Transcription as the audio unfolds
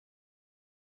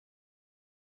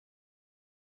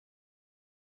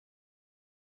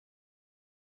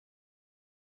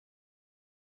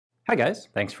Hi guys,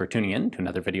 thanks for tuning in to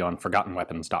another video on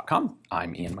ForgottenWeapons.com.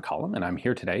 I'm Ian McCollum and I'm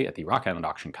here today at the Rock Island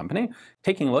Auction Company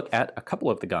taking a look at a couple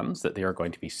of the guns that they are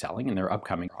going to be selling in their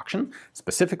upcoming auction,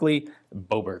 specifically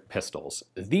Boberg pistols.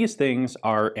 These things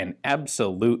are an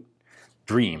absolute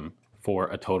dream for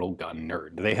a total gun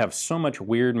nerd. They have so much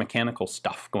weird mechanical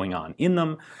stuff going on in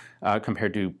them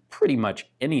compared to pretty much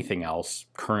anything else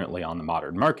currently on the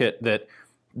modern market that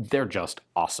they're just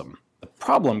awesome. The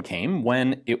problem came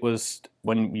when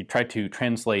you tried to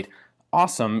translate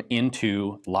awesome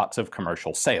into lots of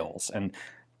commercial sales, and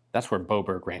that's where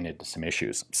Boberg ran into some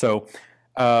issues. So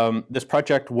this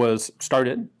project was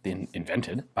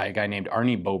invented by a guy named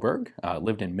Arne Boberg,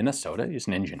 lived in Minnesota. He's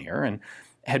an engineer and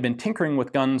had been tinkering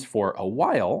with guns for a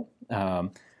while.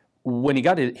 When he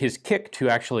got his kick to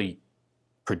actually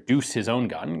produce his own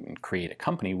gun and create a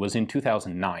company was in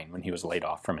 2009 when he was laid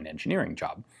off from an engineering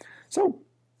job. So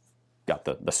got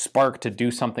the spark to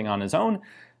do something on his own,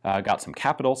 got some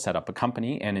capital, set up a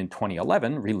company, and in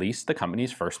 2011 released the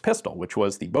company's first pistol, which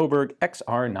was the Boberg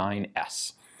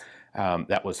XR9S.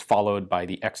 That was followed by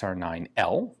the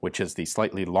XR9L, which is the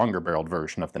slightly longer barreled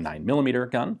version of the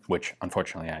 9mm gun, which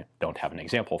unfortunately I don't have an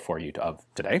example for you of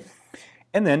today.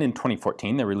 And then in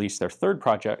 2014 they released their third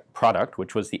product,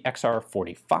 which was the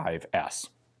XR45S,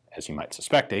 as you might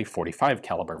suspect, a .45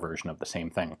 caliber version of the same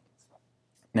thing.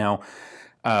 Now,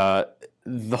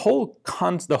 the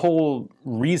whole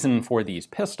reason for these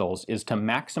pistols is to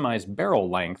maximize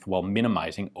barrel length while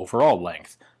minimizing overall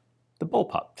length. The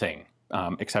bullpup thing,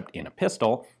 except in a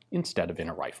pistol instead of in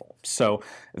a rifle. So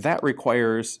that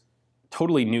requires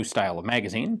totally new style of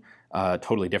magazine,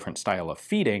 totally different style of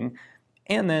feeding,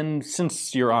 and then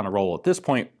since you're on a roll at this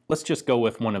point, let's just go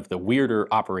with one of the weirder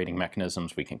operating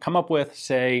mechanisms we can come up with,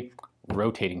 say,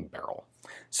 rotating barrel.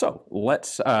 So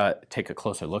let's take a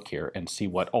closer look here and see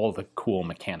what all the cool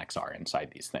mechanics are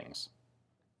inside these things.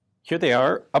 Here they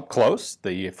are up close,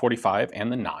 the 45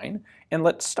 and the 9, and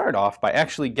let's start off by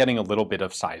actually getting a little bit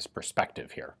of size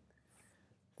perspective here.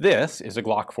 This is a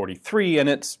Glock 43 and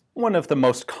it's one of the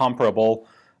most comparable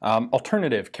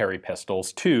alternative carry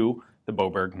pistols to the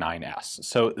Boberg 9S.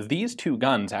 So these two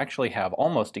guns actually have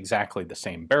almost exactly the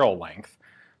same barrel length,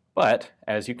 but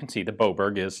as you can see, the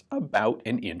Boberg is about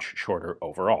an inch shorter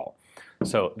overall.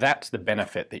 So that's the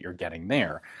benefit that you're getting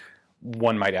there.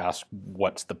 One might ask,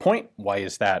 what's the point? Why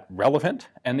is that relevant?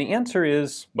 And the answer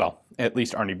is, well, at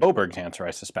least Arne Boberg's answer,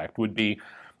 I suspect, would be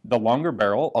the longer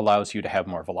barrel allows you to have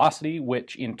more velocity,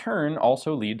 which in turn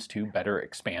also leads to better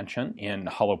expansion in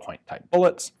hollow point type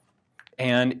bullets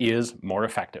and is more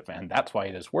effective. And that's why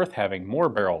it is worth having more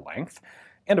barrel length.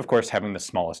 And of course, having the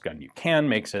smallest gun you can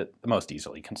makes it the most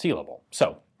easily concealable.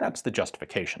 So that's the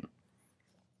justification.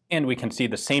 And we can see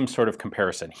the same sort of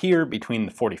comparison here between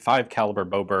the .45 caliber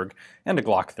Boberg and a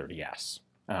Glock 30S.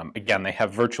 Again, they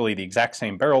have virtually the exact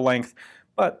same barrel length,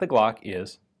 but the Glock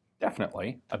is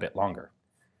definitely a bit longer.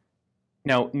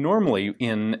 Now, normally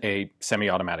in a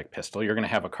semi-automatic pistol, you're going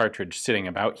to have a cartridge sitting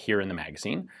about here in the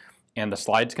magazine, and the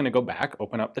slide's going to go back,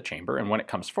 open up the chamber, and when it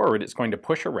comes forward, it's going to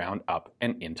push around up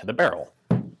and into the barrel.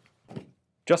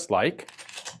 Just like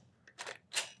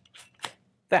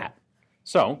that.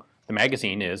 So the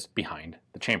magazine is behind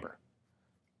the chamber.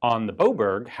 On the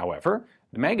Boberg, however,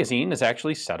 the magazine is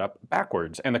actually set up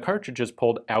backwards, and the cartridge is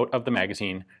pulled out of the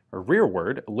magazine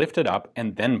rearward, lifted up,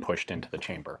 and then pushed into the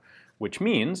chamber, which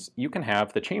means you can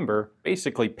have the chamber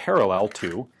basically parallel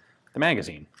to the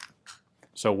magazine.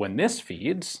 So when this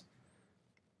feeds,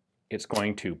 it's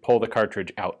going to pull the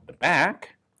cartridge out the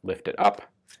back, lift it up,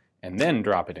 and then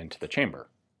drop it into the chamber.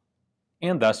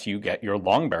 And thus you get your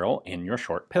long barrel in your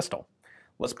short pistol.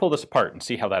 Let's pull this apart and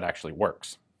see how that actually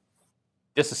works.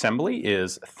 Disassembly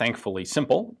is thankfully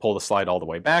simple. Pull the slide all the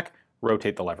way back,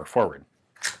 rotate the lever forward.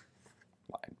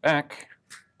 Slide back,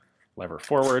 lever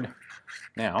forward.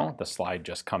 Now the slide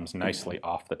just comes nicely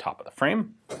off the top of the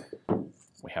frame.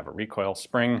 We have a recoil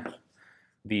spring.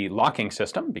 The locking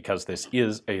system, because this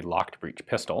is a locked breech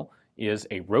pistol, is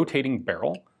a rotating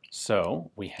barrel.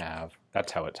 So we have,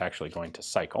 that's how it's actually going to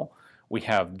cycle. We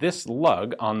have this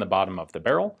lug on the bottom of the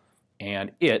barrel,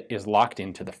 and it is locked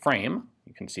into the frame.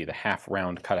 You can see the half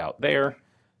round cut out there.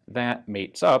 That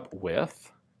mates up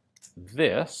with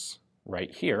this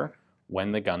right here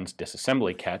when the gun's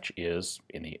disassembly catch is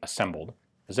in the assembled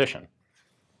position.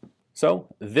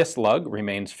 So this lug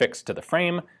remains fixed to the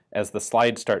frame. As the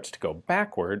slide starts to go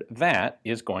backward, that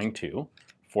is going to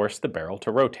force the barrel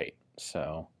to rotate.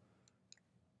 So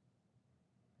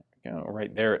there we go.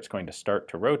 Right there, it's going to start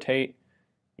to rotate.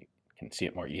 You can see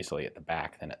it more easily at the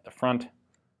back than at the front.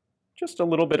 Just a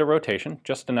little bit of rotation,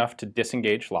 just enough to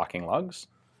disengage locking lugs.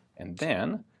 And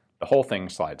then the whole thing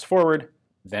slides forward.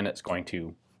 Then it's going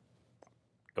to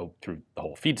go through the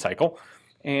whole feed cycle.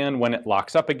 And when it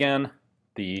locks up again,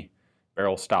 the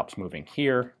barrel stops moving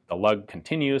here, the lug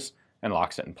continues and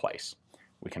locks it in place.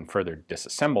 We can further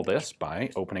disassemble this by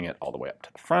opening it all the way up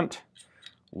to the front,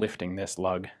 lifting this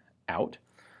lug out.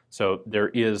 So there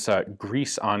is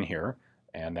grease on here,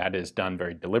 and that is done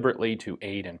very deliberately to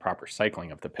aid in proper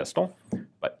cycling of the pistol.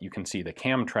 But you can see the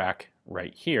cam track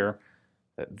right here,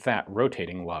 that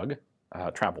rotating lug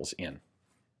travels in.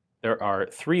 There are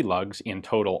 3 lugs in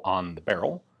total on the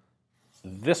barrel.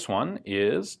 This one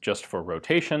is just for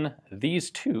rotation.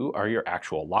 These 2 are your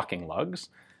actual locking lugs,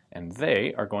 and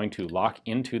they are going to lock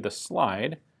into the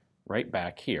slide right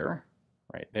back here,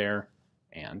 right there,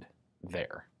 and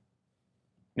there.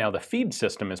 Now the feed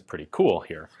system is pretty cool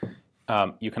here.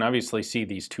 You can obviously see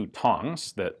these 2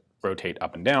 tongs that rotate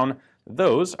up and down.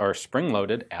 Those are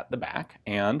spring-loaded at the back,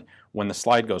 and when the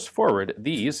slide goes forward,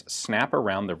 these snap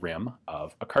around the rim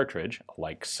of a cartridge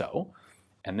like so.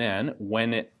 And then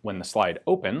when the slide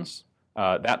opens,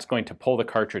 that's going to pull the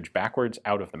cartridge backwards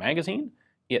out of the magazine.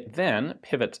 It then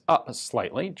pivots up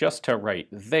slightly just to right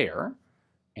there,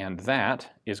 and that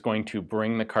is going to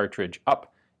bring the cartridge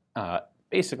up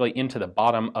basically into the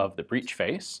bottom of the breech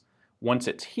face. Once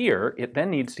it's here, it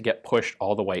then needs to get pushed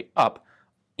all the way up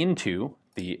into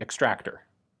the extractor,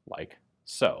 like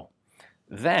so.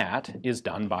 That is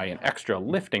done by an extra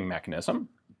lifting mechanism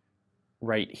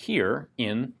right here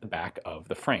in the back of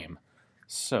the frame.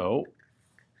 So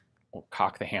we'll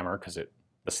cock the hammer because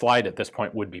the slide at this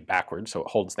point would be backwards, so it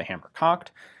holds the hammer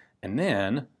cocked. And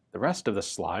then the rest of the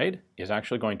slide is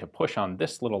actually going to push on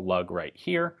this little lug right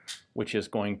here, which is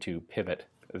going to pivot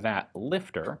that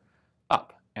lifter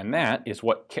up. And that is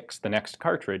what kicks the next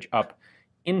cartridge up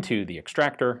into the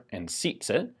extractor and seats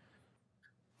it,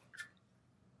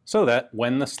 so that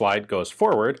when the slide goes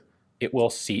forward, it will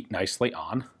seat nicely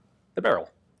on the barrel,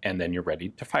 and then you're ready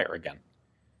to fire again.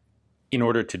 In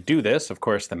order to do this, of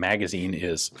course, the magazine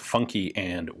is funky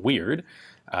and weird.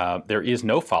 There is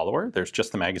no follower. There's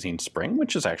just the magazine spring,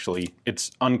 which is actually,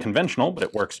 it's unconventional, but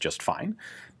it works just fine.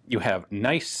 You have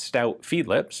nice stout feed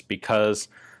lips because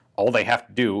all they have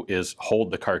to do is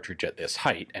hold the cartridge at this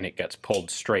height and it gets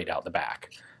pulled straight out the back.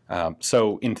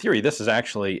 So in theory, this is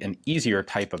actually an easier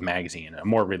type of magazine, a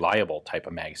more reliable type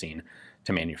of magazine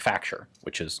to manufacture,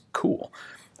 which is cool.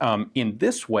 In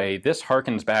this way, this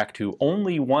harkens back to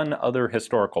only one other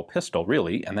historical pistol,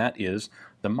 really, and that is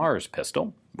the Mars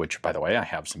pistol, which, by the way, I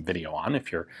have some video on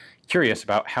if you're curious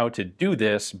about how to do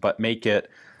this, but make it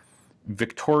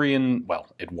Victorian, well,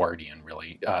 Edwardian,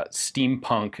 really,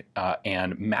 steampunk,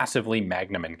 and massively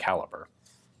magnum in caliber.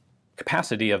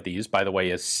 Capacity of these, by the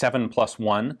way, is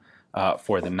 7+1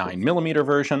 for the 9mm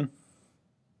version,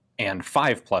 and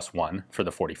 5+1 for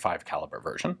the 45 caliber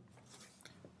version.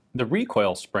 The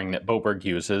recoil spring that Boberg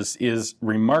uses is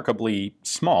remarkably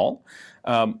small.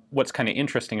 What's kind of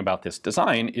interesting about this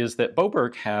design is that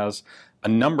Boberg has a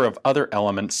number of other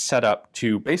elements set up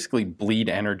to basically bleed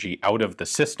energy out of the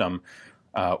system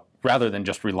rather than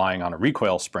just relying on a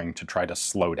recoil spring to try to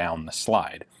slow down the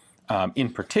slide. In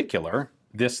particular,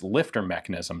 this lifter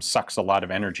mechanism sucks a lot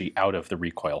of energy out of the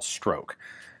recoil stroke.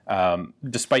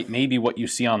 Despite maybe what you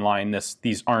see online,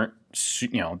 these aren't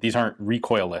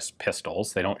recoilless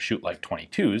pistols. They don't shoot like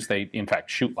 22s. They in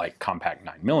fact shoot like compact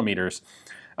 9mm.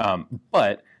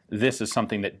 But this is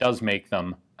something that does make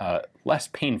them less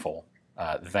painful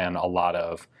than a lot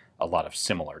of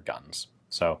similar guns.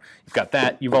 So you've got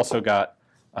that. You've also got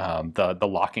the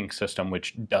locking system,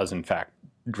 which does in fact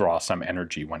draw some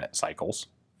energy when it cycles.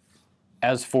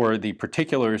 As for the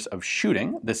particulars of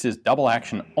shooting, this is double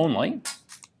action only.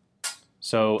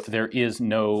 So there is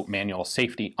no manual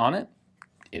safety on it.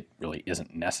 It really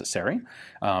isn't necessary.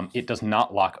 It does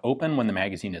not lock open when the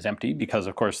magazine is empty because,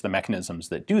 of course, the mechanisms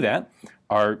that do that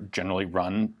are generally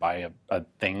run by a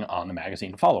thing on the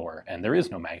magazine follower, and there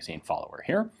is no magazine follower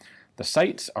here. The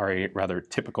sights are a rather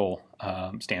typical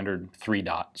standard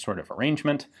 3-dot sort of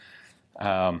arrangement.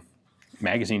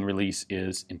 Magazine release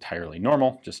is entirely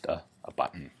normal, just a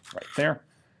button right there.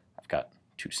 I've got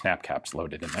 2 snap caps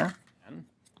loaded in there. And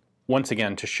once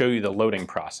again, to show you the loading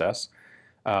process,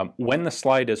 when the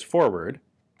slide is forward,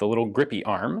 the little grippy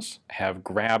arms have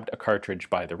grabbed a cartridge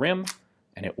by the rim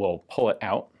and it will pull it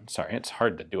out. Sorry, it's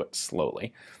hard to do it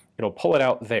slowly. It'll pull it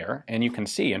out there, and you can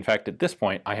see, in fact, at this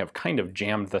point, I have kind of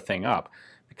jammed the thing up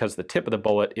because the tip of the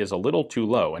bullet is a little too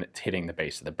low and it's hitting the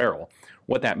base of the barrel.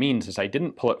 What that means is I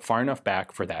didn't pull it far enough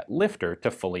back for that lifter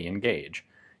to fully engage.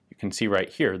 You can see right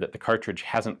here that the cartridge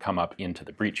hasn't come up into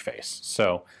the breech face.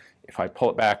 So if I pull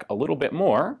it back a little bit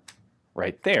more,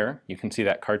 right there, you can see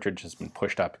that cartridge has been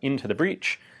pushed up into the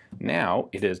breech. Now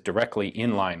it is directly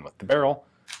in line with the barrel,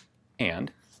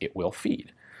 and it will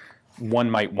feed. one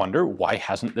might wonder, why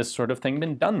hasn't this sort of thing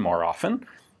been done more often?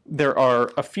 There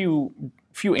are a few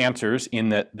answers in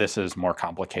that this is more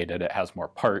complicated, it has more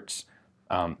parts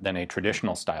than a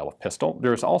traditional style of pistol.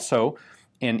 There's also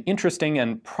an interesting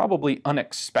and probably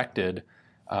unexpected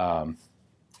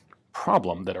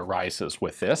problem that arises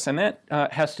with this, and that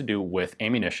has to do with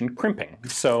ammunition crimping.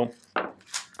 So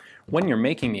when you're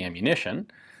making the ammunition,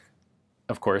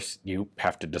 of course, you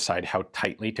have to decide how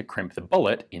tightly to crimp the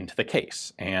bullet into the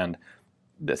case, and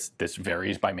this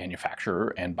varies by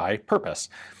manufacturer and by purpose.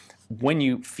 When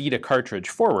you feed a cartridge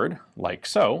forward, like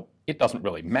so, it doesn't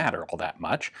really matter all that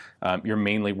much. You're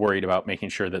mainly worried about making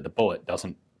sure that the bullet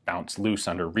doesn't bounce loose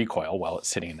under recoil while it's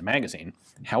sitting in the magazine.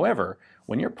 However,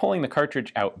 when you're pulling the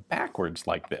cartridge out backwards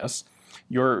like this,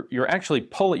 you're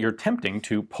attempting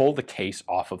to pull the case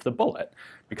off of the bullet,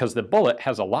 because the bullet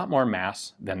has a lot more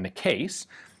mass than the case,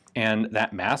 and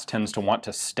that mass tends to want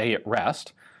to stay at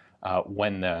rest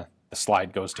when the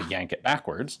slide goes to yank it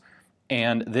backwards.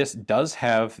 And this does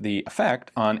have the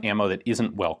effect on ammo that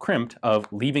isn't well crimped of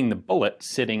leaving the bullet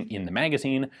sitting in the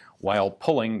magazine while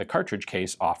pulling the cartridge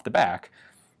case off the back.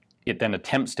 It then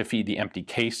attempts to feed the empty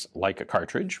case like a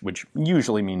cartridge, which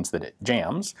usually means that it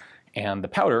jams, and the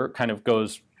powder kind of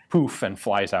goes poof and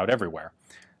flies out everywhere.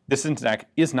 This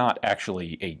is not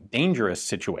actually a dangerous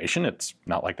situation. It's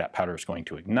not like that powder is going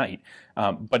to ignite,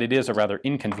 but it is a rather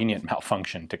inconvenient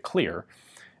malfunction to clear.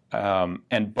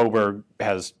 And Boberg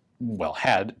has, well,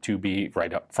 had to be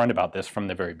right up front about this from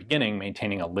the very beginning,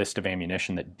 maintaining a list of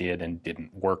ammunition that did and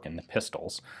didn't work in the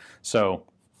pistols. So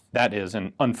that is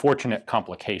an unfortunate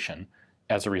complication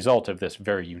as a result of this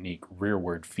very unique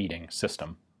rearward feeding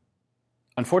system.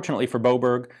 Unfortunately for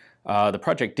Boberg, the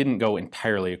project didn't go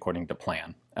entirely according to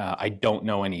plan. I don't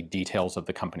know any details of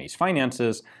the company's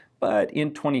finances, but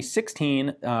in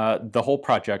 2016, the whole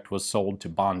project was sold to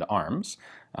Bond Arms,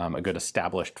 a good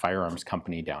established firearms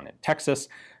company down in Texas.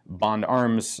 Bond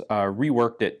Arms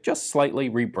reworked it just slightly,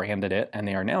 rebranded it, and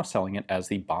they are now selling it as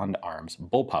the Bond Arms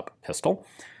Bullpup pistol.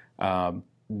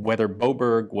 Whether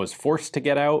Boberg was forced to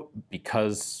get out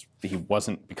because it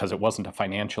wasn't a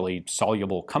financially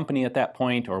soluble company at that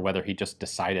point, or whether he just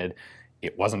decided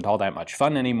it wasn't all that much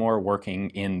fun anymore working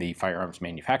in the firearms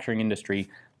manufacturing industry,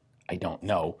 I don't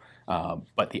know.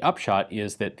 But the upshot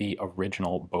is that the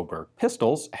original Boberg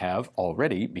pistols have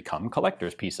already become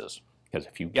collector's pieces. Because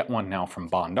if you get one now from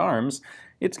Bond Arms,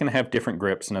 it's going to have different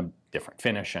grips and a different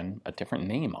finish and a different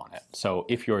name on it. So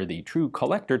if you're the true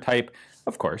collector type,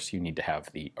 of course, you need to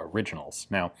have the originals.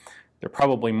 Now, there are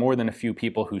probably more than a few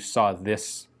people who saw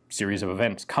this series of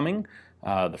events coming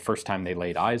the first time they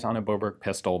laid eyes on a Boberg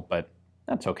pistol, but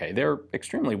that's okay. They're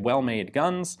extremely well-made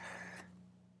guns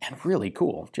and really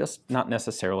cool, just not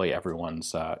necessarily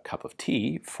everyone's cup of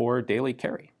tea for daily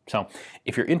carry. So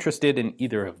if you're interested in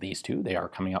either of these two, they are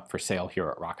coming up for sale here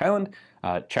at Rock Island.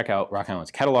 Check out Rock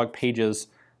Island's catalog pages.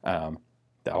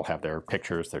 That'll have their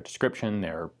pictures, their description,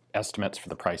 their estimates for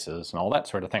the prices, and all that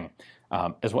sort of thing,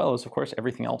 as well as, of course,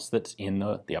 everything else that's in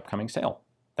the upcoming sale.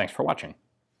 Thanks for watching.